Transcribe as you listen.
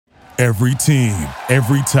Every team,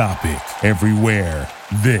 every topic, everywhere.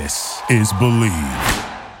 This is Believe.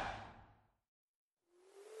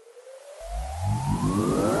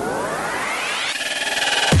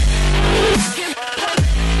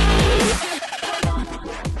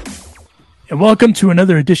 And welcome to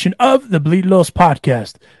another edition of the Bleed Los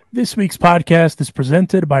podcast. This week's podcast is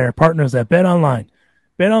presented by our partners at BetOnline.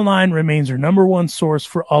 BetOnline remains your number one source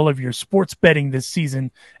for all of your sports betting this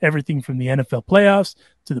season. Everything from the NFL playoffs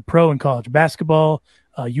to the pro and college basketball,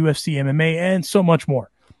 UFC, MMA, and so much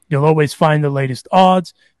more. You'll always find the latest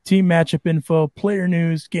odds, team matchup info, player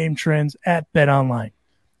news, game trends at BetOnline.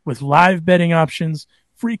 With live betting options,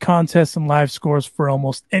 free contests, and live scores for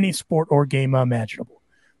almost any sport or game imaginable.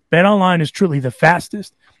 BetOnline is truly the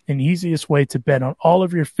fastest and easiest way to bet on all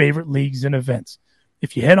of your favorite leagues and events.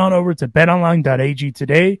 If you head on over to betonline.ag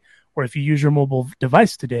today, or if you use your mobile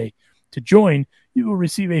device today to join, you will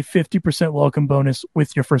receive a 50% welcome bonus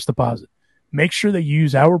with your first deposit. Make sure that you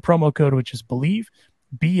use our promo code, which is BELIEVE,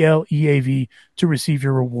 BLEAV, to receive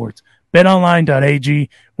your rewards. betonline.ag,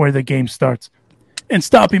 where the game starts. And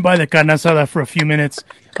stopping by the Carne Asada for a few minutes,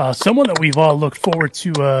 someone that we've all looked forward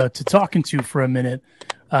to talking to for a minute.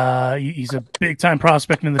 He's a big-time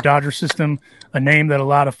prospect in the Dodger system, a name that a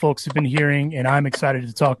lot of folks have been hearing, and I'm excited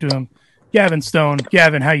to talk to him. Gavin Stone.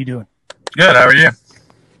 Gavin, how you doing? Good. How are you?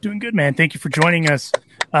 Doing good, man. Thank you for joining us.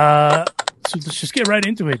 So let's just get right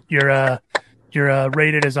into it. You're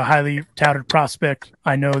rated as a highly touted prospect.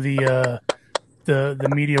 I know the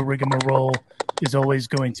media rigmarole is always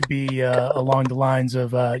going to be along the lines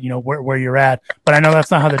of where you're at, but I know that's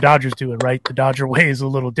not how the Dodgers do it, right? The Dodger way is a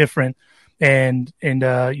little different. And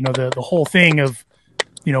the whole thing of,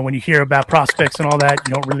 when you hear about prospects and all that,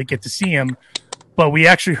 you don't really get to see them. But we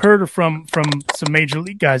actually heard from some major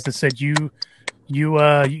league guys that said you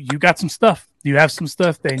got some stuff. You have some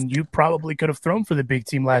stuff that you probably could have thrown for the big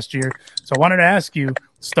team last year. So I wanted to ask you,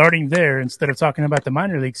 starting there, instead of talking about the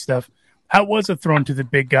minor league stuff, how was it thrown to the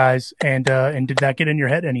big guys? And did that get in your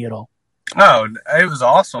head any at all? Oh, it was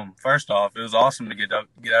awesome. First off, it was awesome to get up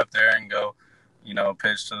there and go,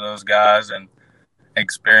 pitch to those guys and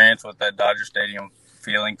experience what that Dodger Stadium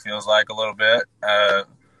feeling feels like a little bit.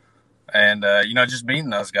 Just meeting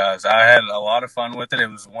those guys. I had a lot of fun with it. It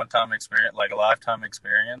was a one-time experience, like a lifetime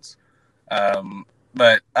experience.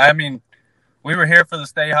 But I mean, we were here for the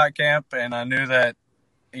Stay Hot camp, and I knew that,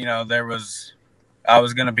 I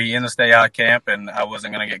was going to be in the Stay Hot camp, and I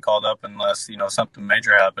wasn't going to get called up unless, something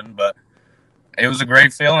major happened. But it was a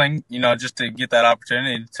great feeling, just to get that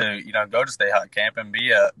opportunity to, go to Stay Hot camp and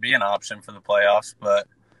be an option for the playoffs. But,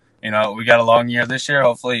 we got a long year this year.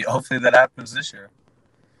 Hopefully that happens this year.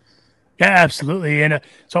 Yeah, absolutely. And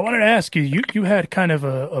so I wanted to ask you, you had kind of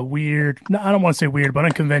a weird, I don't want to say weird, but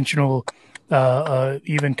unconventional,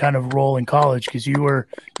 even kind of role in college, because you were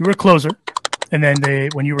a closer. And then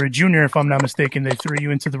when you were a junior, if I'm not mistaken, they threw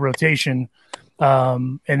you into the rotation.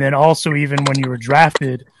 And then also even when you were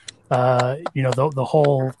drafted, the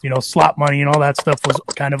whole, slot money and all that stuff was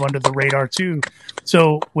kind of under the radar too.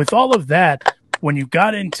 So with all of that, when you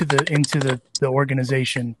got into the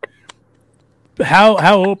organization,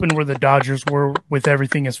 how open were the Dodgers with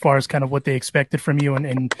everything as far as kind of what they expected from you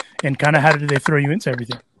and kind of how did they throw you into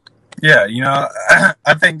everything? Yeah,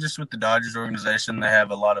 I think just with the Dodgers organization, they have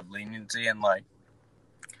a lot of leniency and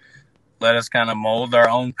let us kind of mold our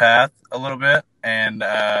own path a little bit. And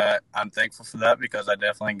I'm thankful for that because I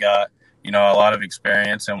definitely got, a lot of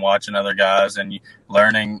experience in watching other guys and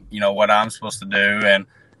learning, what I'm supposed to do and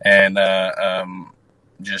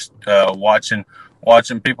just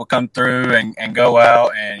watching people come through and go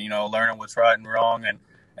out and, learning what's right and wrong.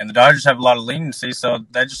 And the Dodgers have a lot of leniency, so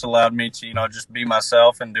that just allowed me to, just be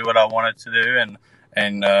myself and do what I wanted to do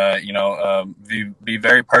and be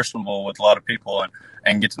very personable with a lot of people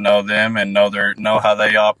and get to know them and know how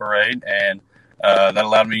they operate. And that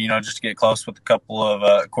allowed me, just to get close with a couple of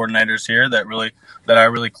coordinators here that I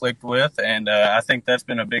really clicked with. And I think that's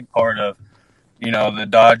been a big part of, the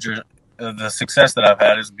Dodgers, the success that I've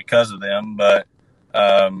had is because of them. But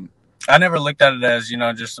I never looked at it as,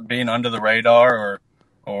 just being under the radar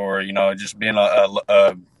or just being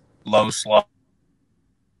a low slot.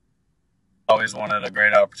 I always wanted a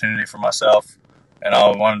great opportunity for myself, and I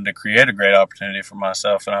wanted to create a great opportunity for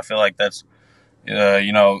myself. And I feel like that's,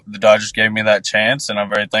 the Dodgers gave me that chance, and I'm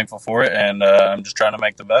very thankful for it. And I'm just trying to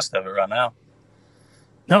make the best of it right now.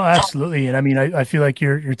 No, absolutely. And I mean, I feel like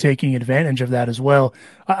you're taking advantage of that as well.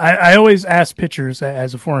 I always ask pitchers,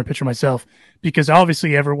 as a former pitcher myself, because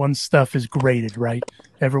obviously everyone's stuff is graded, right?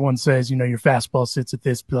 Everyone says, your fastball sits at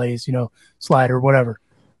this place, slider, whatever.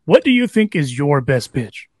 What do you think is your best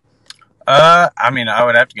pitch? I mean, I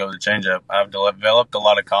would have to go with the changeup. I've developed a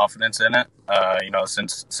lot of confidence in it,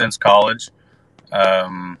 since college.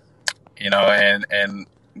 Um, and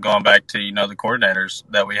going back to, the coordinators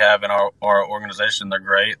that we have in our organization, they're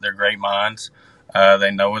great. They're great minds.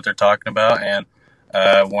 They know what they're talking about. And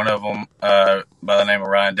one of them, by the name of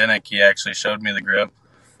Ryan Denick, he actually showed me the grip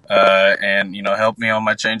and, helped me on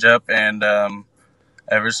my changeup. And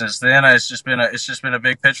ever since then, it's just been a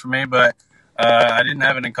big pitch for me. But I didn't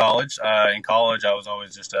have it in college. In college, I was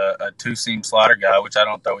always just a two-seam slider guy, which I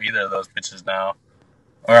don't throw either of those pitches now.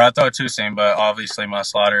 Or I throw a two-seam, but obviously my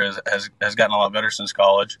slider has gotten a lot better since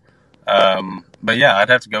college. But yeah, I'd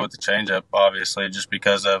have to go with the changeup, obviously, just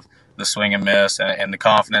because of the swing and miss and the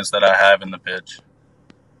confidence that I have in the pitch.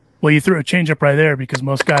 Well, you threw a changeup right there because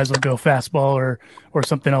most guys will go fastball or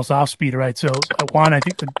something else off speed, right? So, Juan, I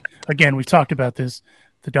think again we've talked about this.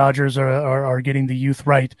 The Dodgers are getting the youth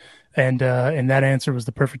right, and that answer was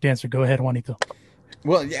the perfect answer. Go ahead, Juanito.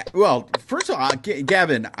 Well, yeah. Well, first of all,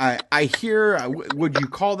 Gavin, I hear. Would you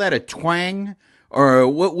call that a twang, or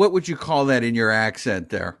what would you call that in your accent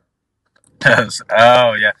there? Yes.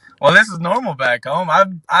 Oh yeah. Well, this is normal back home.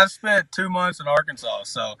 I've spent 2 months in Arkansas,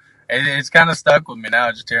 so it's kind of stuck with me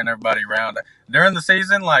now. Just hearing everybody around during the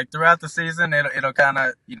season, like throughout the season, it'll kind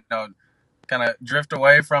of drift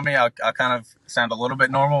away from me. I'll kind of sound a little bit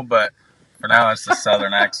normal, but for now, it's the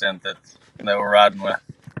Southern accent that we're riding with.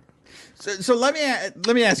 So let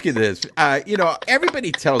me ask you this.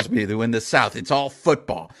 Everybody tells me that in the South it's all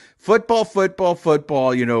football. Football.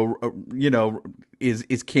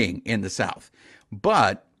 Is king in the South.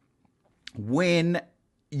 But when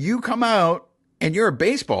you come out and you're a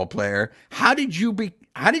baseball player, how did you get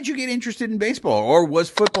interested in baseball, or was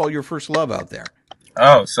football your first love out there?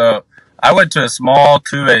 Oh, so I went to a small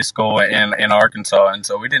 2A school in Arkansas, and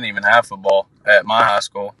so we didn't even have football at my high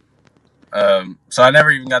school. So I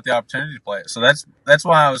never even got the opportunity to play it. So that's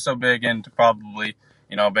why I was so big into probably,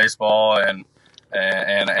 baseball and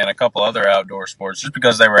a couple other outdoor sports, just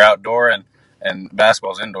because they were outdoor and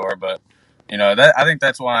basketball's indoor. But, I think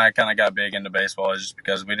that's why I kind of got big into baseball, is just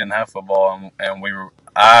because we didn't have football and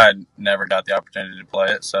I never got the opportunity to play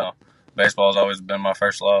it. So baseball has always been my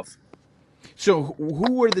first love. So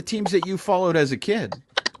who were the teams that you followed as a kid?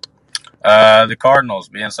 The Cardinals.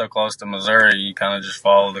 Being so close to Missouri, you kind of just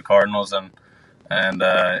follow the Cardinals, and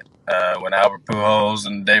when Albert Pujols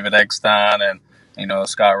and David Eckstein and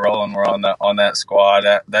Scott Rowland were on that squad,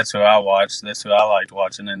 that's who I watched. That's who I liked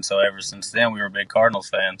watching, and so ever since then, we were big Cardinals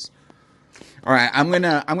fans. All right, I'm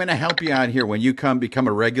gonna help you out here. When you become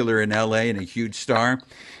a regular in LA and a huge star,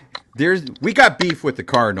 we got beef with the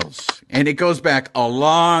Cardinals, and it goes back a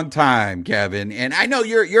long time, Gavin. And I know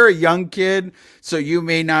you're a young kid, so you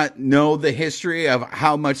may not know the history of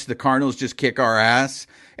how much the Cardinals just kick our ass.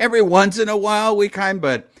 Every once in a while,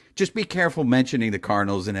 but just be careful mentioning the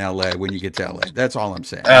Cardinals in LA when you get to LA. That's all I'm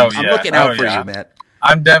saying. I'm looking out for you, Matt.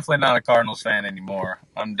 I'm definitely not a Cardinals fan anymore.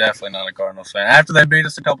 I'm definitely not a Cardinals fan. After they beat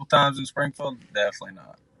us a couple times in Springfield, definitely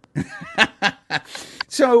not.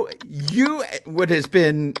 So you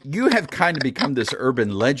have kind of become this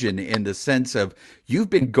urban legend in the sense of you've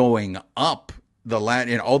been going up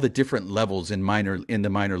in all the different levels in the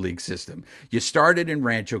minor league system. You started in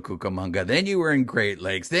Rancho Cucamonga, then you were in Great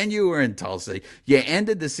Lakes, then you were in Tulsa. You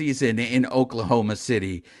ended the season in Oklahoma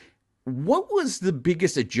City. What was the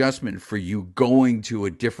biggest adjustment for you going to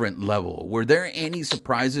a different level? Were there any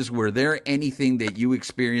surprises? Were there anything that you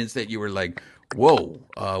experienced that you were like, whoa,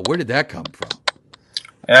 where did that come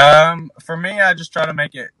from? For me, I just try to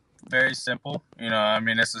make it very simple.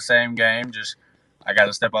 It's the same game. Just I got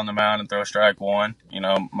to step on the mound and throw strike one.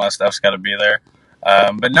 My stuff's got to be there.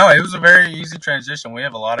 But no, it was a very easy transition. We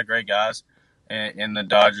have a lot of great guys in the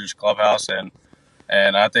Dodgers clubhouse,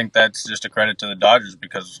 and I think that's just a credit to the Dodgers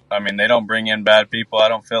because, they don't bring in bad people. I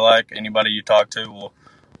don't feel like anybody you talk to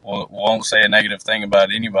won't say a negative thing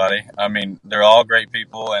about anybody. They're all great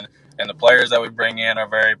people, and the players that we bring in are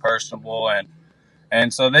very personable,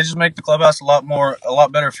 and so they just make the clubhouse a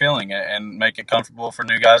lot better feeling and make it comfortable for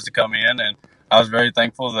new guys to come in. And I was very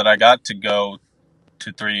thankful that I got to go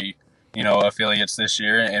to 3, affiliates this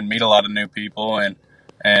year and meet a lot of new people and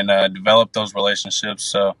develop those relationships.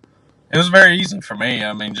 So it was very easy for me.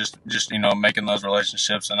 Just making those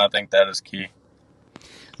relationships, and I think that is key.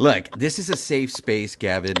 Look, this is a safe space,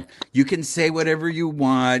 Gavin. You can say whatever you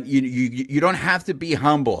want. You don't have to be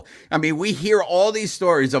humble. We hear all these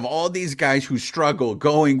stories of all these guys who struggle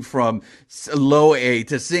going from low A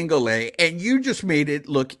to single A, and you just made it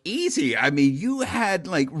look easy. You had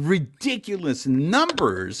like ridiculous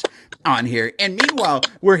numbers on here. And meanwhile,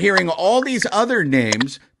 we're hearing all these other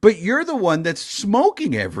names, but you're the one that's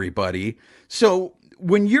smoking everybody. So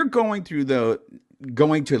when you're going to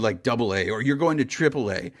like double A or you're going to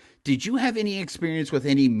triple A, did you have any experience with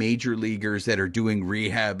any major leaguers that are doing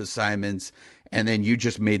rehab assignments and then you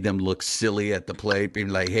just made them look silly at the plate, being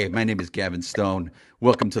like, hey, my name is Gavin Stone.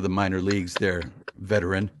 Welcome to the minor leagues there,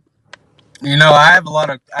 veteran. I have a lot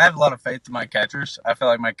of faith in my catchers. I feel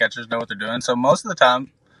like my catchers know what they're doing. So most of the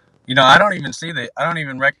time, I don't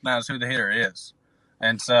even recognize who the hitter is.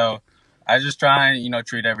 And so I just try and,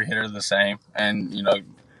 treat every hitter the same. And,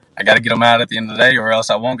 I got to get them out at the end of the day or else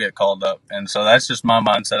I won't get called up. And so that's just my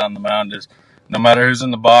mindset on the mound is no matter who's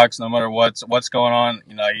in the box, no matter what's going on,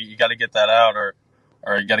 you got to get that out or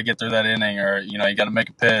you got to get through that inning or, you got to make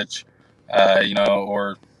a pitch,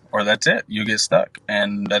 or that's it. You get stuck.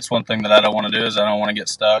 And that's one thing that I don't want to do is I don't want to get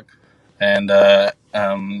stuck. And,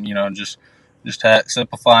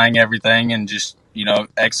 simplifying everything and just,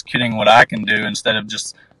 executing what I can do instead of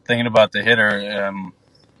just thinking about the hitter.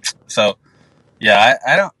 So yeah,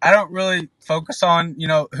 I don't really focus on,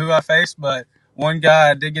 who I face, but one guy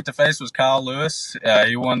I did get to face was Kyle Lewis.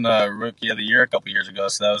 He won the Rookie of the Year a couple years ago,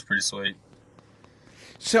 so that was pretty sweet.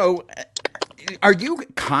 So, are you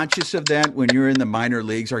conscious of that when you're in the minor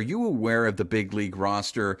leagues? Are you aware of the big league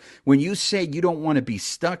roster? When you say you don't want to be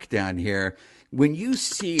stuck down here, when you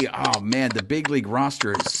see, oh man, the big league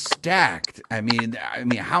roster is stacked. I mean,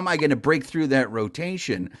 how am I going to break through that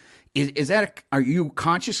rotation? Are you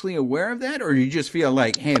consciously aware of that, or do you just feel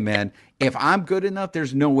like, hey man, if I'm good enough,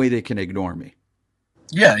 there's no way they can ignore me?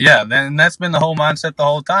 Yeah. Then that's been the whole mindset the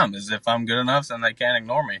whole time is if I'm good enough, then they can't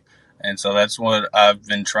ignore me. And so that's what I've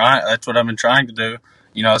been trying. That's what I've been trying to do,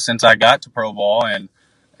 since I got to pro ball, and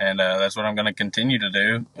that's what I'm going to continue to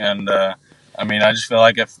do. And I just feel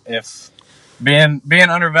like if being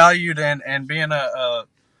undervalued and being a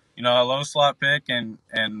low slot pick and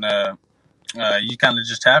you kind of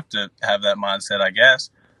just have to have that mindset, I guess.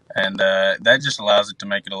 And that just allows it to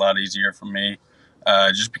make it a lot easier for me,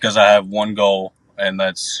 just because I have one goal, and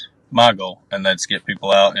that's my goal, and that's get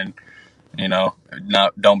people out and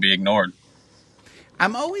don't be ignored.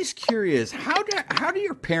 I'm always curious, how do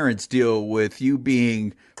your parents deal with you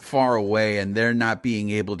being far away and they're not being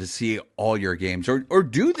able to see all your games, or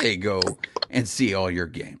do they go and see all your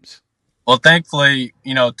games? Well, thankfully,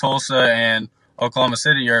 Tulsa and Oklahoma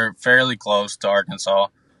City are fairly close to Arkansas,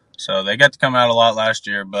 so they got to come out a lot last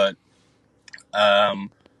year. But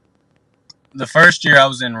the first year I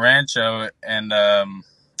was in Rancho, and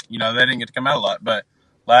they didn't get to come out a lot, but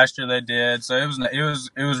last year they did. So it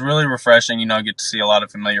was really refreshing. Get to see a lot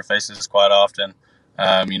of familiar faces quite often.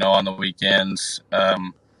 On the weekends.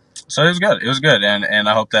 So it was good. It was good, and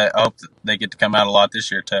I hope that they get to come out a lot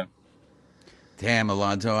this year too. Damn,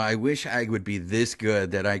 Alonso, I wish I would be this good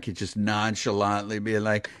that I could just nonchalantly be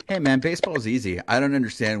like, hey man, baseball's easy. I don't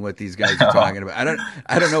understand what these guys are talking about.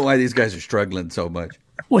 I don't know why these guys are struggling so much.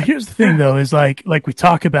 Well, here's the thing though, is like we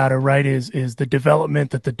talk about it, right, is the development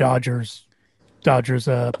that the Dodgers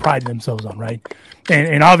pride themselves on, right?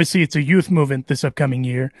 And obviously it's a youth movement this upcoming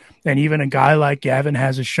year, and even a guy like Gavin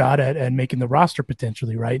has a shot at making the roster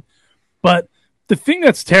potentially, right? But the thing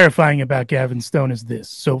that's terrifying about Gavin Stone is this.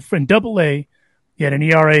 So in Double A, he had an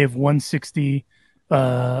ERA of 160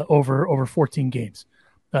 over 14 games.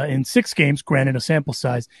 In 6 games, granted a sample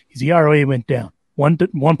size, his ERA went down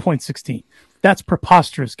 1.16. That's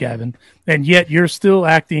preposterous, Gavin. And yet you're still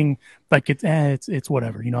acting like it's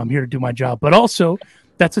whatever. I'm here to do my job. But also,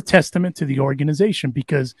 that's a testament to the organization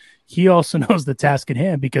because he also knows the task at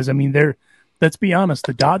hand. Because let's be honest,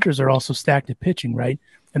 the Dodgers are also stacked at pitching, right?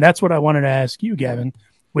 And that's what I wanted to ask you, Gavin,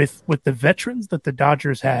 with the veterans that the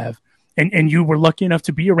Dodgers have. And you were lucky enough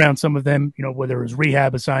to be around some of them, whether it was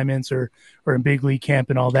rehab assignments or in big league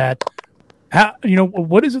camp and all that. How,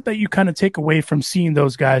 what is it that you kind of take away from seeing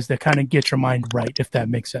those guys that kind of get your mind right, if that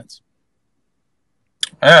makes sense?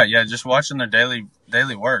 Yeah, just watching their daily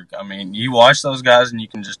work. You watch those guys and you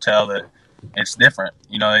can just tell that it's different.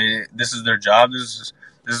 This is their job. This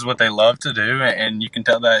is what they love to do, and you can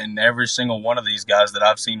tell that in every single one of these guys that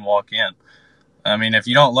I've seen walk in. If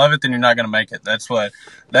you don't love it, then you're not going to make it. That's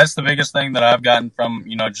the biggest thing that I've gotten from,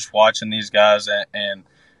 just watching these guys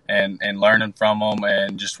and learning from them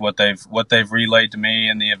and just what they've relayed to me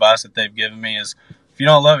and the advice that they've given me is if you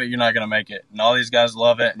don't love it, you're not going to make it. And all these guys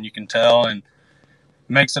love it, and you can tell, and it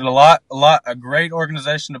makes it a great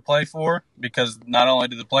organization to play for because not only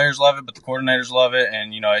do the players love it, but the coordinators love it.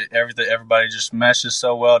 And, everybody just meshes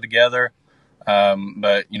so well together.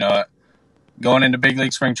 But going into big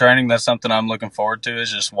league spring training, that's something I'm looking forward to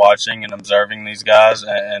is just watching and observing these guys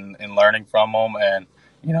and learning from them and,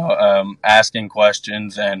 asking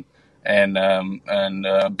questions and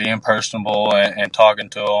being personable and talking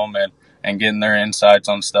to them and getting their insights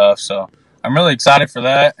on stuff. So I'm really excited for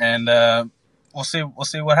that, and we'll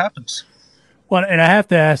see what happens. Well, and I have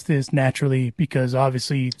to ask this naturally because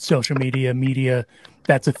obviously social media,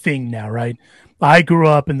 that's a thing now, right? I grew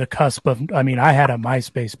up in the cusp of, I mean, I had a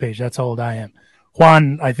MySpace page. That's how old I am.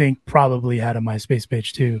 Juan, I think, probably had a MySpace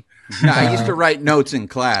page too. No, I used to write notes in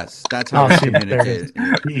class. That's how I communicated.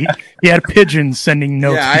 He had pigeons sending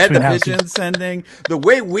notes. Yeah, I had the houses. pigeons sending. The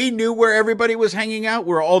way we knew where everybody was hanging out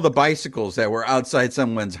were all the bicycles that were outside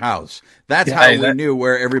someone's house. That's how we knew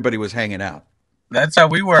where everybody was hanging out. That's how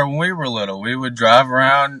we were when we were little. We would drive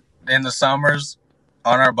around in the summers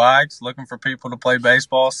on our bikes looking for people to play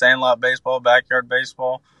baseball, sandlot baseball, backyard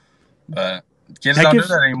baseball. But kids don't do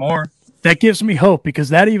that anymore. That gives me hope because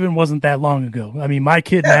that even wasn't that long ago. I mean, my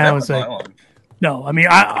kid now is like, no, I mean,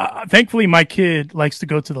 I thankfully my kid likes to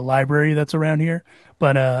go to the library that's around here,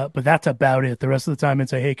 but that's about it. The rest of the time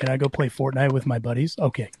it's like, hey, can I go play Fortnite with my buddies?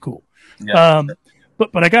 Okay, cool. Yeah.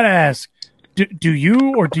 But I got to ask, do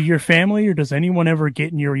you or do your family or does anyone ever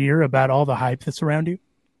get in your ear about all the hype that's around you?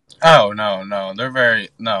 Oh, no.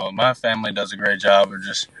 My family does a great job of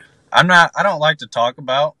just, I don't like to talk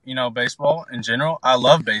about, baseball in general. I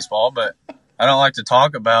love baseball, but I don't like to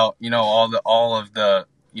talk about, all of the,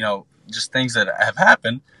 just things that have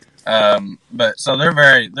happened. But so they're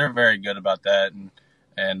very good about that.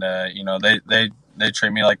 And they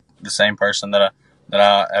treat me like the same person that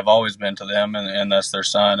I have always been to them, and that's their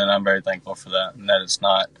son. And I'm very thankful for that, and that it's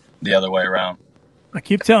not the other way around. I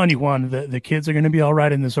keep telling you, Juan, the kids are going to be all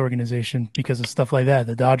right in this organization because of stuff like that.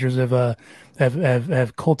 The Dodgers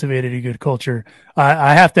have cultivated a good culture.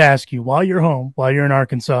 I have to ask you, while you're home, while you're in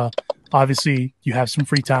Arkansas, obviously you have some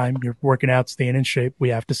free time. You're working out, staying in shape. We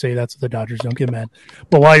have to say that so the Dodgers don't get mad.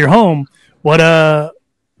 But while you're home, what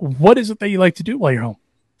is it that you like to do while you're home?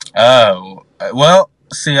 Oh, well,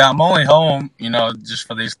 see, I'm only home, just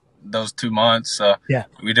for those 2 months. Yeah,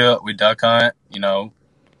 we duck hunt,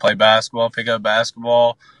 play basketball, pick up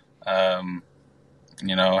basketball, hang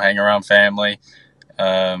around family.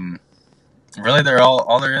 Really,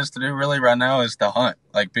 all there is to do really right now is to hunt.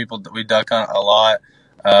 Like we duck hunt a lot.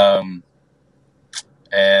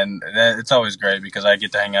 And it's always great because I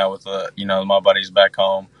get to hang out with, my buddies back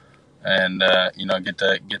home and, get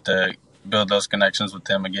to build those connections with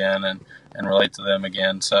them again and relate to them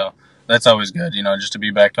again. So that's always good, just to be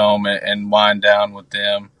back home and wind down with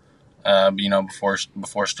them. Before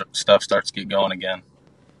stuff starts to get going again.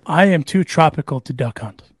 I am too tropical to duck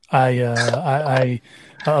hunt. A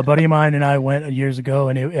buddy of mine and I went years ago,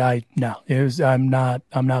 and I'm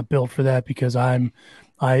not built for that because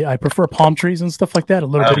I prefer palm trees and stuff like that. A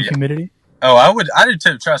little bit of humidity. Oh, I do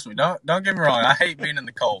too. Trust me. Don't get me wrong. I hate being in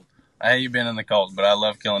the cold. But I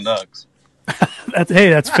love killing ducks. That's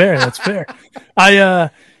fair. That's fair.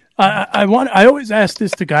 I always ask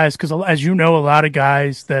this to guys because, as you know, a lot of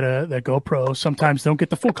guys that go pro sometimes don't get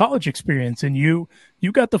the full college experience, and you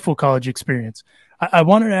got the full college experience. I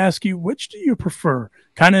wanted to ask you, which do you prefer?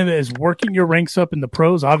 Kind of as working your ranks up in the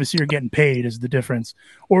pros, obviously you're getting paid is the difference,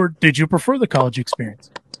 or did you prefer the college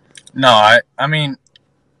experience? No, I mean,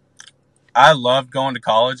 I loved going to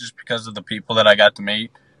college just because of the people that I got to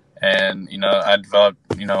meet, and I developed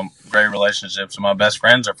great relationships, and my best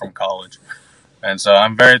friends are from college. And so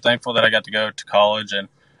I'm very thankful that I got to go to college, and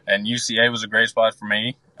UCA was a great spot for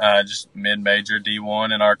me, just mid-major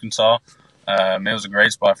D1 in Arkansas. It was a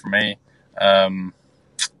great spot for me.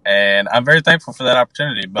 And I'm very thankful for that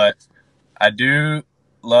opportunity, but I do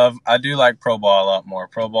like pro ball a lot more.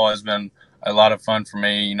 Pro ball has been a lot of fun for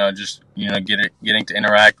me, getting to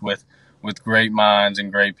interact with great minds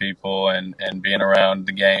and great people and being around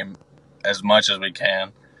the game as much as we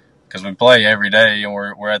can, because we play every day and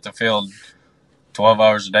we're at the field 12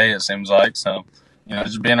 hours a day, it seems like. So,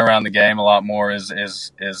 just being around the game a lot more is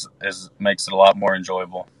makes it a lot more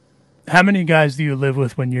enjoyable. How many guys do you live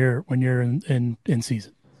with when you're in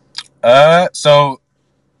season? So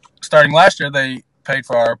starting last year, they paid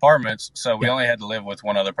for our apartments, so we only had to live with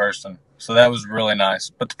one other person. So that was really nice.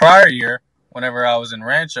 But the prior year, whenever I was in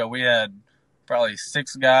Rancho, we had probably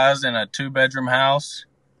 6 guys in a 2-bedroom house,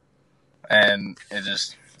 and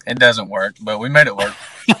it doesn't work, but we made it work.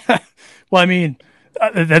 Well, I mean,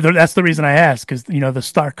 that's the reason I asked, because, the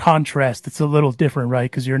stark contrast, it's a little different, right?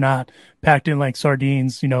 Because you're not packed in like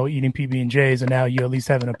sardines, eating PB&Js, and now you at least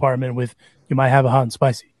have an apartment you might have a hot and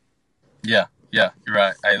spicy. Yeah, you're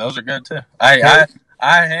right. Hey, those are good too. I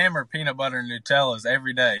hammer peanut butter and Nutellas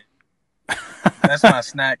every day. That's my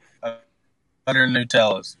snack, butter and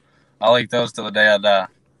Nutellas. I'll eat those till the day I die.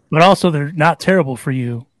 But also, they're not terrible for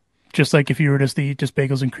you. Just like if you were just to eat just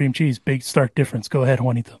bagels and cream cheese, big stark difference. Go ahead,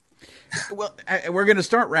 Juanito. Well, we're going to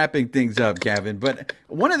start wrapping things up, Gavin. But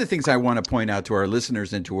one of the things I want to point out to our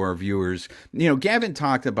listeners and to our viewers, Gavin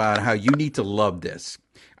talked about how you need to love this.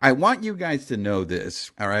 I want you guys to know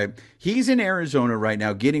this. All right, he's in Arizona right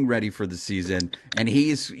now, getting ready for the season, and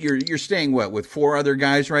you're staying with 4 other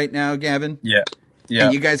guys right now, Gavin? Yeah, yeah.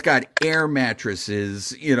 And you guys got air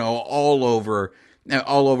mattresses, all over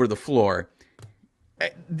the floor.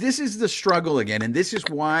 This is the struggle again, and this is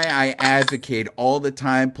why I advocate all the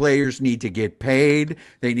time. Players need to get paid.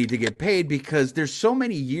 They need to get paid because there's so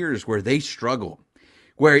many years where they struggle.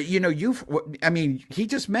 Where he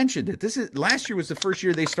just mentioned it. Last year was the first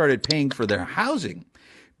year they started paying for their housing.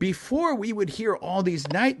 Before, we would hear all these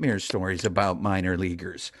nightmare stories about minor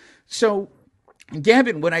leaguers. So,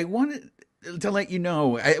 Gavin, what I wanted to let you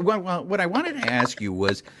know, what I wanted to ask you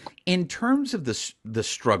was, in terms of the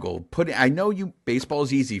struggle. I know baseball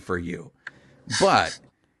is easy for you, but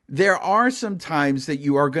there are some times that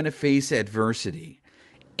you are going to face adversity,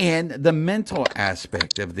 and the mental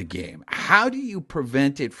aspect of the game. How do you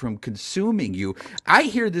prevent it from consuming you? I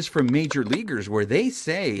hear this from major leaguers where they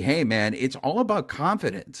say, "Hey, man, it's all about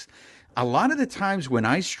confidence." A lot of the times when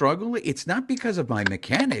I struggle, it's not because of my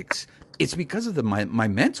mechanics. It's because of my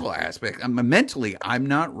mental aspect. Mentally, I'm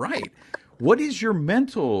not right. What is your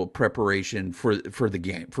mental preparation for the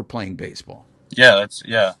game, for playing baseball? Yeah,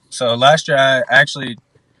 So last year I actually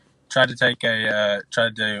tried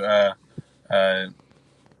to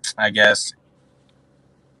I guess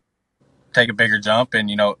take a bigger jump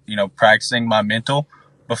and practicing my mental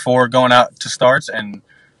before going out to starts and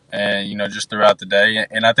just throughout the day,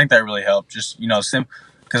 and I think that really helped. Just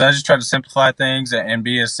because I just try to simplify things and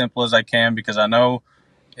be as simple as I can, because I know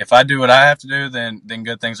if I do what I have to do, then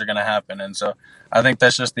good things are going to happen. And so I think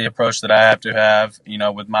that's just the approach that I have to have,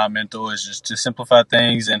 with my mental, is just to simplify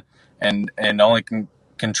things and only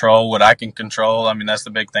control what I can control. I mean, that's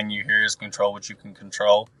the big thing you hear, is control what you can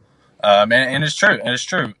control. And it's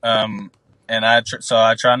true. And I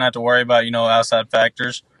try not to worry about, outside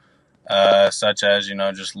factors, such as,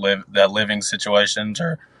 just living situations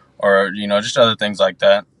or, just other things like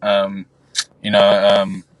that.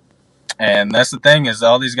 And that's the thing, is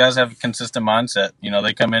all these guys have a consistent mindset.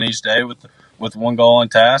 They come in each day with one goal on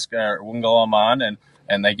task, or one goal on mind,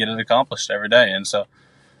 and they get it accomplished every day. And so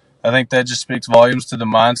I think that just speaks volumes to the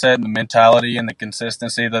mindset and the mentality and the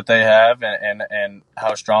consistency that they have, and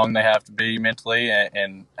how strong they have to be mentally,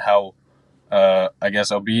 and how, I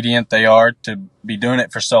guess, obedient they are to be doing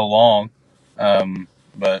it for so long.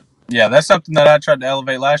 But yeah, that's something that I tried to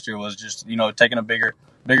elevate last year, was just, taking a bigger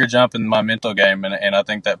jump in my mental game, and I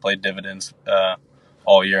think that played dividends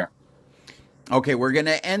all year. Okay, we're going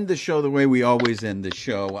to end the show the way we always end the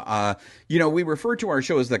show. We refer to our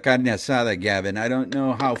show as the carne asada, Gavin. I don't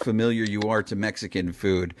know how familiar you are to Mexican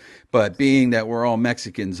food, but being that we're all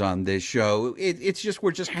Mexicans on this show, it's just,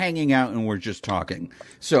 we're just hanging out and we're just talking.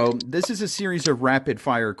 So this is a series of rapid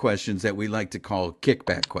fire questions that we like to call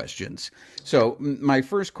kickback questions. So my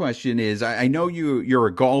first question is, I know you're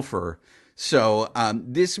a golfer. So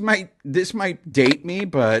this might date me,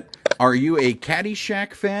 but are you a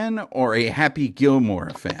Caddyshack fan or a Happy Gilmore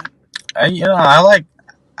fan? I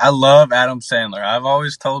love Adam Sandler. I've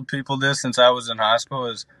always told people this since I was in high school,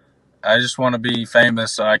 is I just want to be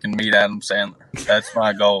famous so I can meet Adam Sandler. That's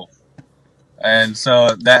my goal. And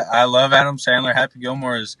so that I love Adam Sandler. Happy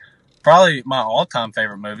Gilmore is probably my all-time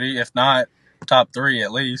favorite movie, if not top 3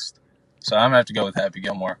 at least. So I'm going to have to go with Happy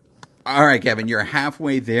Gilmore. All right, Kevin, you're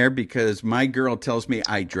halfway there, because my girl tells me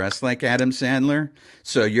I dress like Adam Sandler.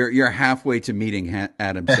 So you're halfway to meeting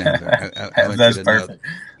Adam Sandler. That's perfect.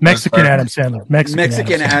 Mexican Adam Sandler.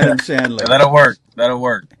 Mexican Adam Sandler. Yeah, that'll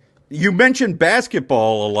work. You mentioned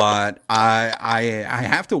basketball a lot. I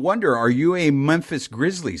have to wonder, are you a Memphis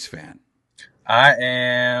Grizzlies fan? I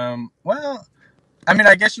am. Well, I mean,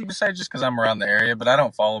 I guess you could say just because I'm around the area, but I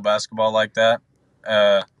don't follow basketball like that.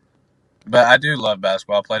 But I do love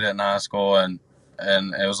basketball. I played it in high school, and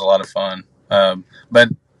it was a lot of fun. But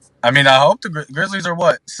I mean, I hope the Grizzlies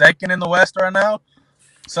are second in the West right now,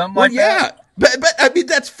 something like that. But I mean,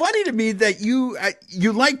 that's funny to me that you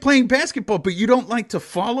like playing basketball, but you don't like to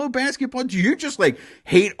follow basketball. Do you just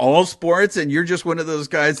hate all sports, and you're just one of those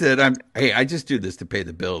guys that I just do this to pay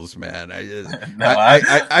the bills, man.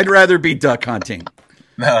 I'd rather be duck hunting.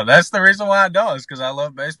 No, that's the reason why I don't. Is because I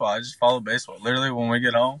love baseball. I just follow baseball. Literally, when we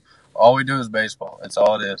get home, all we do is baseball. That's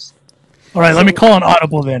all it is. All right, let me call an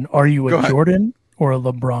audible then. Are you a Jordan or a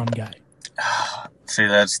LeBron guy? See,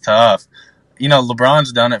 that's tough.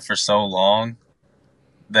 LeBron's done it for so long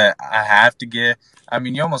that I have to give. I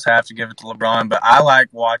mean, you almost have to give it to LeBron, but I like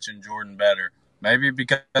watching Jordan better. Maybe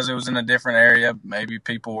because it was in a different area. Maybe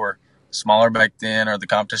people were smaller back then, or the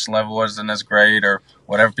competition level wasn't as great, or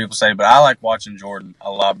whatever people say. But I like watching Jordan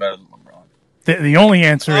a lot better than LeBron. The only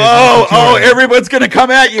answer is everyone's gonna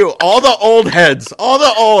come at you. All the old heads.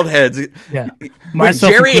 Yeah. When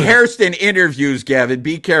Jerry Hairston interviews, Gavin,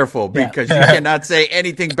 be careful because you cannot say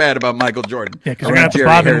anything bad about Michael Jordan. Yeah, because we're gonna have to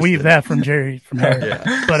bob and weave that from Harry.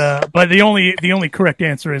 Yeah. But the only correct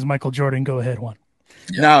answer is Michael Jordan. Go ahead, Juan.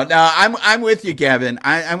 Yeah. No, I'm with you, Gavin.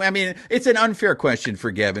 I mean, it's an unfair question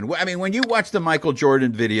for Gavin. I mean, when you watch the Michael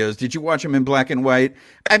Jordan videos, did you watch them in black and white?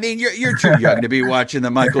 I mean, you're too young to be watching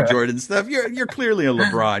the Michael Jordan stuff. You're clearly a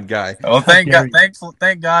LeBron guy. Well, thank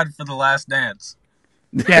God for the Last Dance.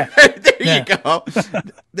 Yeah. You go.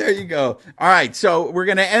 There you go. All right. So we're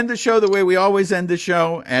going to end the show the way we always end the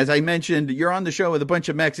show. As I mentioned, you're on the show with a bunch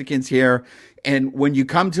of Mexicans here. And when you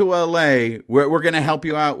come to LA, we're going to help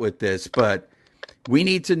you out with this. But we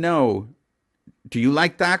need to know, do you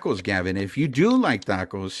like tacos, Gavin? If you do like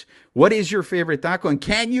tacos, what is your favorite taco? And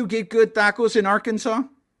can you get good tacos in Arkansas?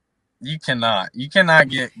 You cannot. You cannot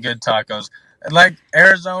get good tacos. Like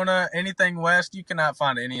Arizona, anything west, you cannot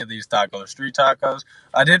find any of these tacos. Street tacos.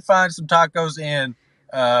 I did find some tacos in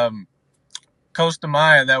Costa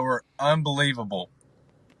Maya that were unbelievable.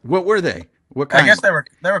 What were they? What kind? I guess they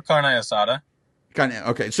were carne asada.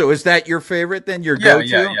 Okay, so is that your favorite then? Your go-to?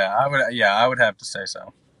 Yeah. I would have to say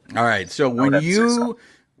so. All right. So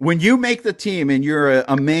when you make the team and you're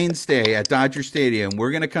a mainstay at Dodger Stadium,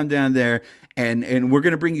 we're going to come down there and we're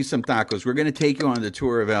going to bring you some tacos. We're going to take you on the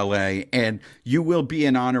tour of LA, and you will be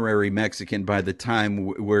an honorary Mexican by the time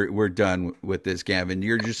we're done with this, Gavin.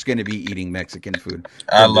 You're just going to be eating Mexican food.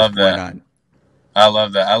 I love that. I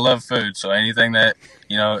love that. I love food. So anything that,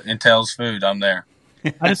 entails food, I'm there.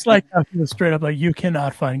 I just like how he was straight up like, you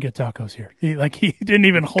cannot find good tacos here. He didn't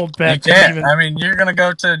even hold back. You can't. I mean, you're gonna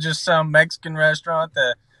go to just some Mexican restaurant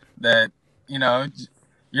that you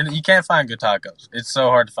can't find good tacos. It's so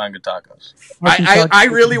hard to find good tacos. I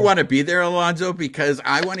really want to be there, Alonzo, because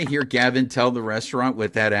I want to hear Gavin tell the restaurant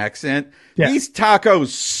with that accent. Yeah. These tacos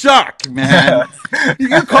suck, man.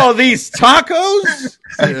 You call these tacos?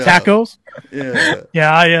 Tacos? Yeah.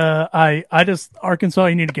 Yeah, I just Arkansas,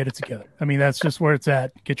 you need to get it together. I mean, that's just where it's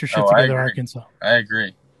at. Get your shit together, Arkansas. I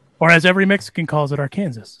agree. Or as every Mexican calls it,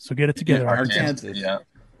 Arkansas. So get it together, Arkansas. Yeah.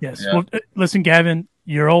 Yes. Yeah. Well, listen, Gavin,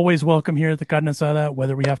 you're always welcome here at the Carne Asada,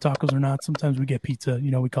 whether we have tacos or not. Sometimes we get pizza,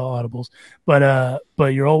 we call audibles.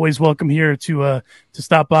 But you're always welcome here to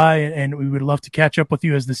stop by, and we would love to catch up with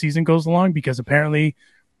you as the season goes along, because apparently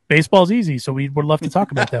baseball's easy, so we would love to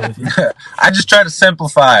talk about that with you. I just try to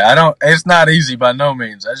simplify. It's not easy by no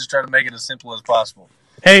means. I just try to make it as simple as possible.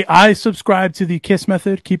 Hey, I subscribe to the KISS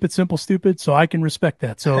method. Keep it simple, stupid. So I can respect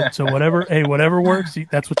that. So whatever works,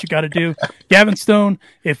 that's what you got to do. Gavin Stone,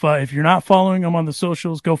 if you're not following him on the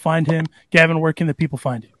socials, go find him. Gavin, where can the people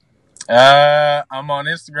find you? I'm on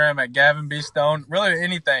Instagram at Gavin B Stone. Really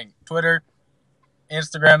anything. Twitter,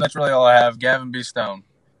 Instagram. That's really all I have. Gavin B Stone.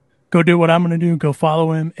 Go do what I'm going to do. Go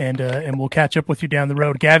follow him, and we'll catch up with you down the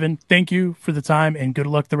road. Gavin, thank you for the time, and good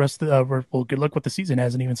luck good luck with the season.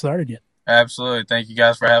 Hasn't even started yet. Absolutely. Thank you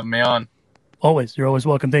guys for having me on. Always. You're always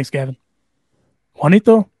welcome. Thanks, Gavin.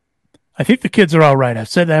 Juanito, I think the kids are all right. I've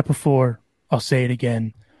said that before. I'll say it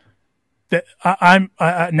again. That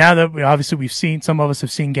now that we've seen, some of us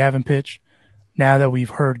have seen Gavin pitch. Now that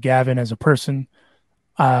we've heard Gavin as a person,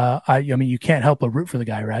 I mean, you can't help but root for the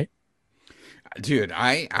guy, right? Dude,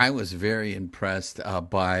 I was very impressed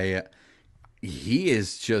by.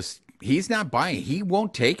 He's not buying. He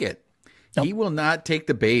won't take it. Nope. He will not take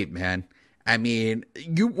the bait, man. I mean,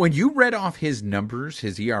 when you read off his numbers,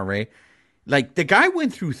 his ERA, like the guy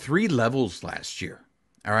went through 3 levels last year.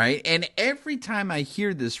 All right. And every time I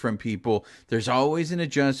hear this from people, there's always an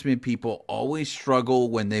adjustment. People always struggle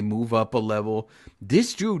when they move up a level.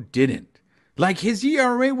 This dude didn't. Like his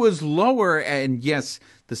ERA was lower, and yes,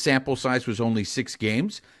 the sample size was only 6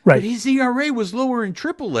 games. Right. But his ERA was lower in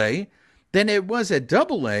AAA than it was at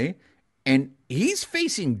AA. And he's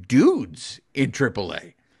facing dudes in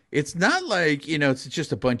AAA. It's not like, it's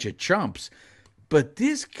just a bunch of chumps. But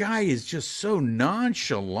this guy is just so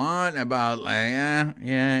nonchalant about like,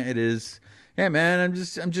 yeah, it is. Yeah, man,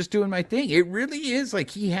 I'm just doing my thing. It really is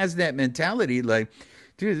like he has that mentality like,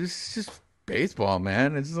 dude, this is just baseball,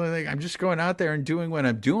 man. It's like I'm just going out there and doing what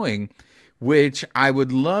I'm doing, which I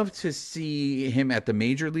would love to see him at the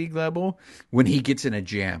major league level when he gets in a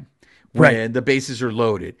jam. When the bases are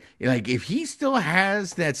loaded. Like, if he still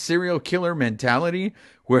has that serial killer mentality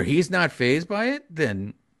where he's not fazed by it,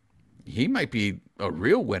 then he might be a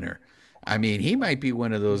real winner. I mean, he might be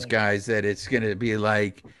one of those guys that it's going to be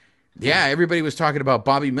like, yeah, everybody was talking about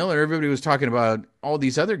Bobby Miller. Everybody was talking about all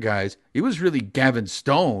these other guys. It was really Gavin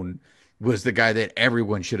Stone was the guy that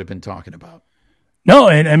everyone should have been talking about. No,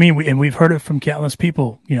 and I mean, we've heard it from countless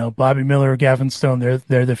people. Bobby Miller, Gavin Stone,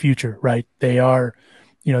 they're the future, right? They are,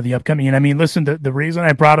 the upcoming. And I mean, listen, the reason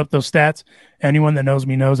I brought up those stats, anyone that knows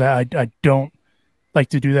me knows I don't like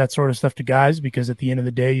to do that sort of stuff to guys, because at the end of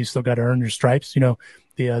the day, you still got to earn your stripes.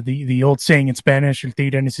 The old saying in Spanish, el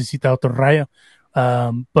tigre necesita otro rayo.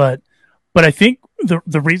 But I think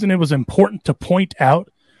the reason it was important to point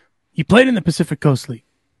out, he played in the Pacific Coast League.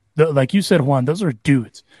 Like you said, Juan, those are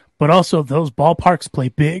dudes. But also those ballparks play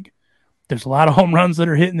big. There's a lot of home runs that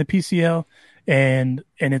are hit in the PCL, and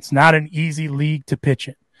it's not an easy league to pitch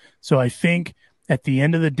in. So I think at the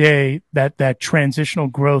end of the day, that transitional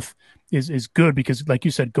growth is good, because, like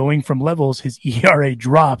you said, going from levels, his ERA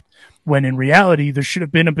dropped when in reality there should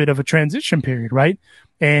have been a bit of a transition period, right?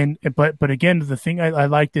 But again, the thing I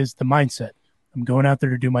liked is the mindset. I'm going out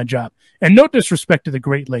there to do my job, and no disrespect to the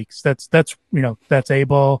Great Lakes. That's A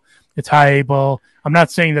ball. It's high A ball. I'm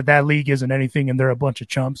not saying that league isn't anything and they're a bunch of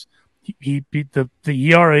chumps. He beat the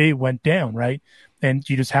ERA went down, right? And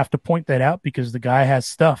you just have to point that out because the guy has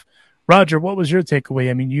stuff. Roger, what was your takeaway?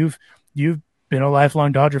 I mean, you've been a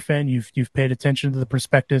lifelong Dodger fan. You've paid attention to the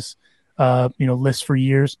prospectus, list for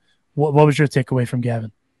years. What was your takeaway from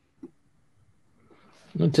Gavin?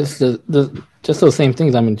 Just those same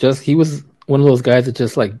things. I mean, he was one of those guys that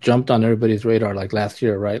just like jumped on everybody's radar like last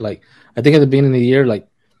year, right? Like I think at the beginning of the year, like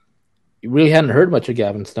you really hadn't heard much of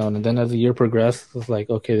Gavin Stone, and then as the year progressed, it's like,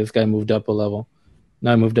 okay, this guy moved up a level.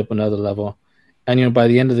 Now he moved up another level, and by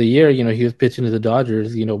the end of the year, he was pitching to the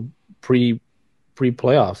Dodgers, pre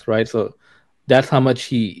playoffs, right? So that's how much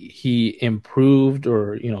he improved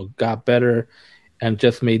or got better, and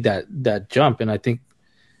just made that jump. And I think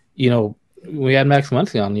we had Max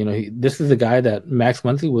Muncy on. This is the guy that Max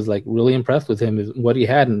Muncy was like really impressed with him, is what he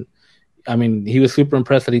had, and I mean he was super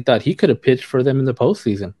impressed that he thought he could have pitched for them in the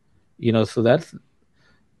postseason. So that's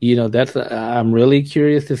I'm really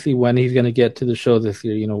curious to see when he's going to get to the show this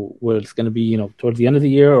year. Where it's going to be towards the end of the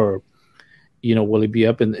year, or will he be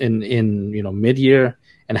up in mid-year,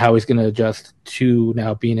 and how he's going to adjust to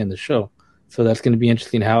now being in the show. So that's going to be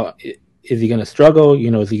interesting. How is he going to struggle?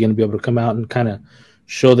 Is he going to be able to come out and kind of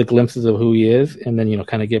show the glimpses of who he is, and then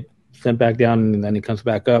kind of get sent back down, and then he comes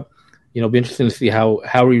back up? Be interesting to see how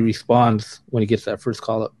he responds when he gets that first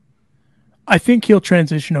call up. I think he'll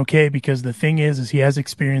transition okay, because the thing is he has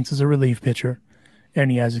experience as a relief pitcher and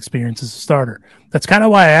he has experience as a starter. That's kind of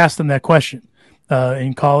why I asked him that question.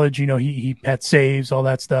 In college, he had saves, all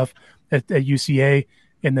that stuff at UCA,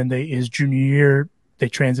 and then his junior year, they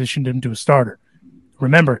transitioned him to a starter.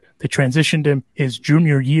 Remember, they transitioned him his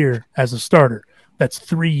junior year as a starter. That's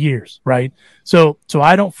 3 years, right? So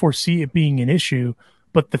I don't foresee it being an issue,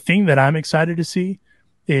 but the thing that I'm excited to see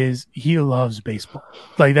is he loves baseball.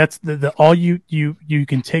 Like that's the all you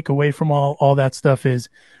can take away from all that stuff is,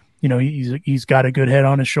 he's got a good head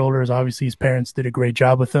on his shoulders. Obviously his parents did a great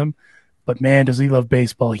job with him, but man, does he love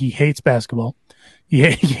baseball. He hates basketball. He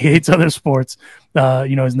hates other sports.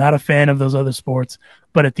 He's not a fan of those other sports,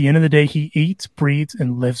 but at the end of the day, he eats, breathes,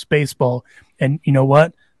 and lives baseball. And you know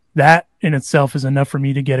what? That in itself is enough for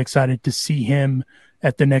me to get excited to see him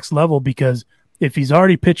at the next level, because if he's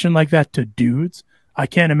already pitching like that to dudes, I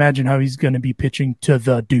can't imagine how he's going to be pitching to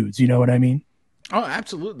the dudes. You know what I mean? Oh,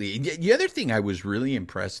 absolutely. The other thing I was really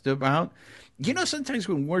impressed about, sometimes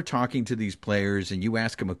when we're talking to these players and you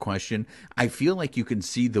ask them a question, I feel like you can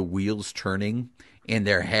see the wheels turning in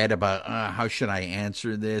their head about how should I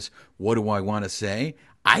answer this? What do I want to say?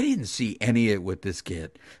 I didn't see any of it with this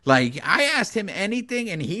kid. Like, I asked him anything,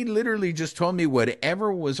 and he literally just told me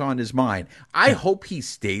whatever was on his mind. I hope he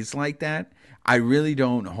stays like that. I really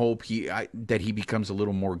don't hope that he becomes a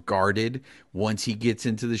little more guarded once he gets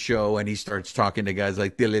into the show and he starts talking to guys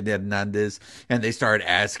like Dylan Hernandez, and they start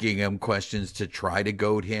asking him questions to try to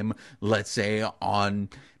goad him, let's say, on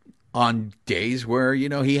days where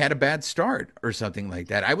he had a bad start or something like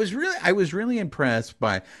that. I was really impressed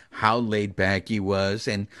by how laid back he was.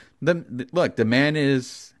 And the man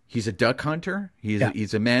he's a duck hunter.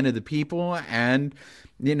 He's a man of the people, and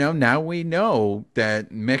now we know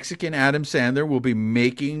that Mexican Adam Sandler will be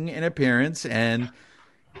making an appearance, and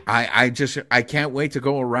I can't wait to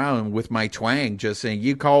go around with my twang just saying,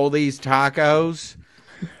 you call these tacos?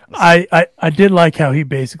 I did like how he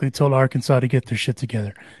basically told Arkansas to get their shit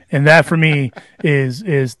together, and that for me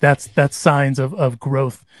is that's signs of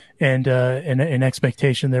growth and an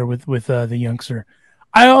expectation there with the youngster.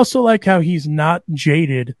 I also like how he's not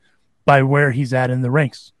jaded by where he's at in the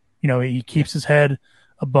ranks. He keeps his head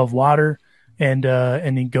above water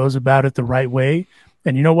and he goes about it the right way.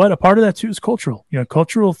 And you know what? A part of that too is cultural.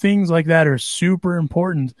 Cultural things like that are super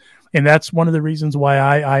important. And that's one of the reasons why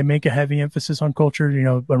I make a heavy emphasis on culture,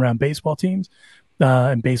 around baseball teams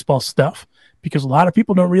and baseball stuff, because a lot of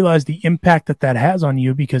people don't realize the impact that has on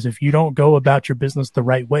you, because if you don't go about your business the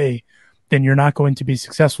right way, then you're not going to be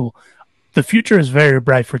successful. The future is very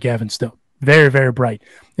bright for Gavin Stone. Very, very bright.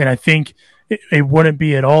 And I think it wouldn't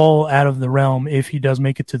be at all out of the realm if he does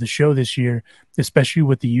make it to the show this year, especially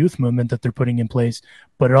with the youth movement that they're putting in place.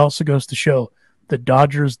 But it also goes to show the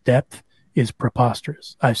Dodgers' depth is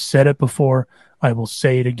preposterous. I've said it before. I will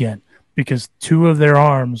say it again, because 2 of their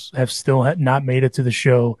arms have still not made it to the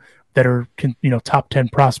show that are, top 10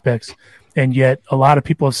 prospects. And yet a lot of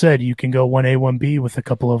people have said you can go 1A, 1B with a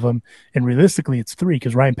couple of them. And realistically, it's 3,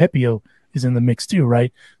 because Ryan Pepio is in the mix too,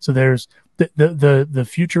 right? So there's the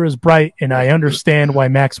future is bright. And I understand why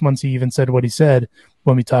Max Muncy even said what he said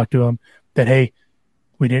when we talked to him, that, hey,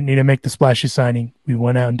 we didn't need to make the splashy signing. We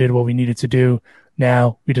went out and did what we needed to do.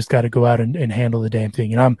 Now we just got to go out and handle the damn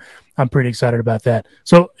thing. And I'm pretty excited about that.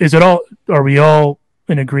 So are we all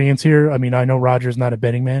in agreement here? I mean, I know Roger's not a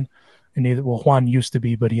betting man, and Juan used to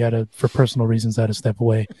be, but he had for personal reasons, had to step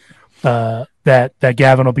away. That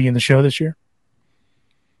Gavin will be in the show this year.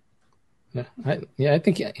 I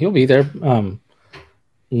think he'll be there.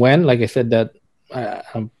 When, like I said, that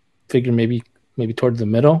I figure maybe towards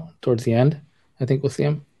the end, I think we'll see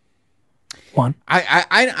him. Juan,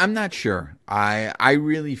 I'm not sure. I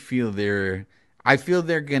really feel they're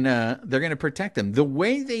gonna protect him the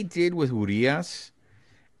way they did with Urias.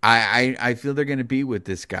 I feel they're gonna be with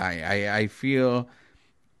this guy. I feel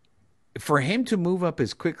for him to move up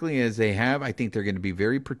as quickly as they have, I think they're going to be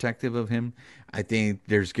very protective of him. I think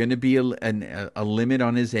there's going to be a limit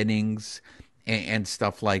on his innings and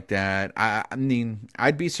stuff like that. I mean,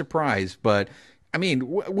 I'd be surprised, but I mean,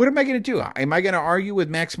 what am I going to do? Am I going to argue with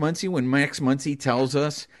Max Muncy when Max Muncy tells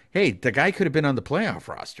us, hey, the guy could have been on the playoff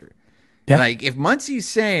roster? Yeah. Like, if Muncy's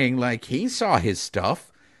saying, like, he saw his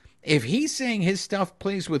stuff, if he's saying his stuff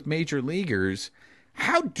plays with major leaguers,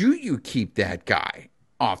 how do you keep that guy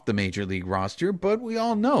off the major league roster? But we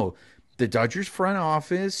all know the Dodgers front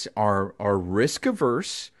office are risk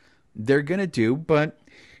averse. They're going to do, but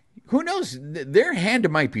who knows? Their hand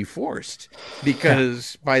might be forced,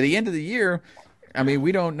 because by the end of the year, I mean,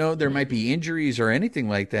 we don't know. There might be injuries or anything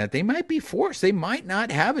like that. They might be forced. They might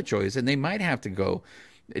not have a choice, and they might have to go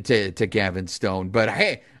to Gavin Stone. But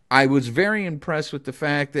hey, I was very impressed with the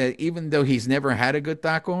fact that even though he's never had a good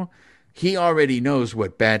taco, he already knows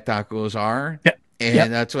what bad tacos are. Yep.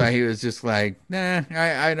 And that's why he was just like, nah,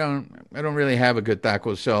 I don't really have a good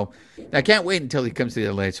taco. So I can't wait until he comes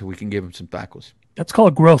to LA so we can give him some tacos. That's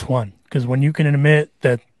called growth, Juan, because when you can admit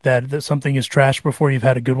that something is trash before you've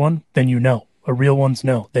had a good one, then you know. A real ones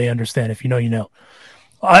know. They understand. If you know, you know.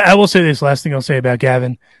 I will say this last thing I'll say about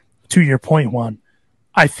Gavin, to your point, Juan.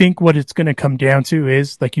 I think what it's going to come down to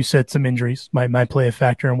is, like you said, some injuries might play a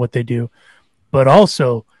factor in what they do. But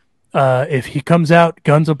also, if he comes out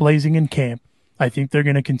guns a-blazing in camp, I think they're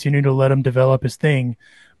going to continue to let him develop his thing.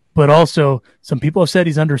 But also, some people have said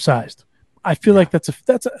he's undersized. I feel like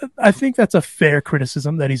I think that's a fair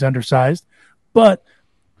criticism, that he's undersized. But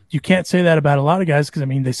you can't say that about a lot of guys, because, I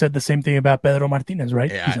mean, they said the same thing about Pedro Martinez,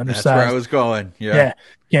 right? Yeah, he's undersized. That's where I was going. Yeah,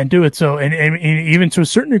 can't do it. So, and even to a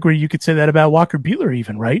certain degree, you could say that about Walker Buehler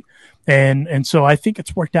even, right? And so I think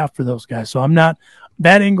it's worked out for those guys. So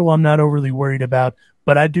that angle I'm not overly worried about,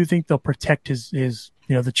 but I do think they'll protect his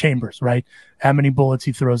the chambers, right? How many bullets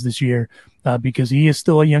he throws this year, because he is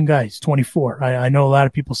still a young guy. He's 24. I know a lot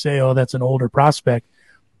of people say, oh, that's an older prospect.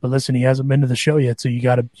 But listen, he hasn't been to the show yet, so you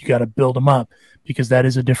gotta build him up, because that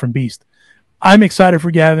is a different beast. I'm excited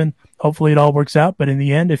for Gavin. Hopefully it all works out. But in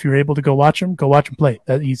the end, if you're able to go watch him play.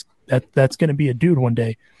 That's going to be a dude one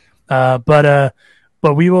day. But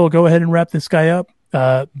we will go ahead and wrap this guy up.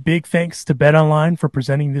 Big thanks to BetOnline for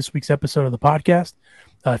presenting this week's episode of the podcast.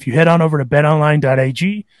 If you head on over to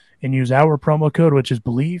betonline.ag and use our promo code, which is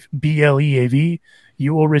BELIEVE, BLEAV,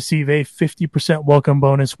 you will receive a 50% welcome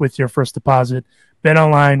bonus with your first deposit.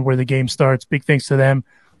 BetOnline, where the game starts. Big thanks to them,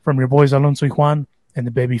 from your boys Alonso y Juan and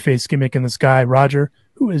the babyface gimmick in the sky, Roger,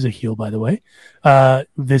 who is a heel, by the way.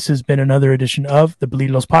 This has been another edition of the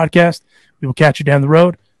Bleed Los podcast. We will catch you down the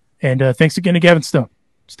road. And thanks again to Gavin Stone.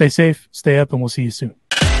 Stay safe, stay up, and we'll see you soon.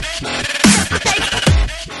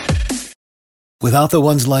 Without the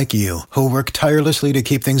ones like you, who work tirelessly to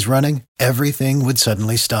keep things running, everything would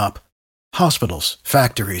suddenly stop. Hospitals,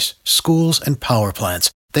 factories, schools, and power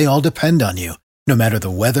plants, they all depend on you. No matter the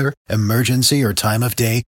weather, emergency, or time of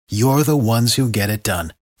day, you're the ones who get it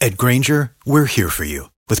done. At Grainger, we're here for you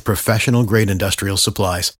with professional-grade industrial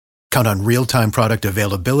supplies. Count on real-time product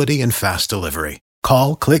availability and fast delivery.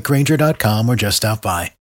 Call, click Grainger.com, or just stop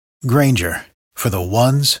by. Grainger, for the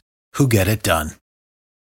ones who get it done.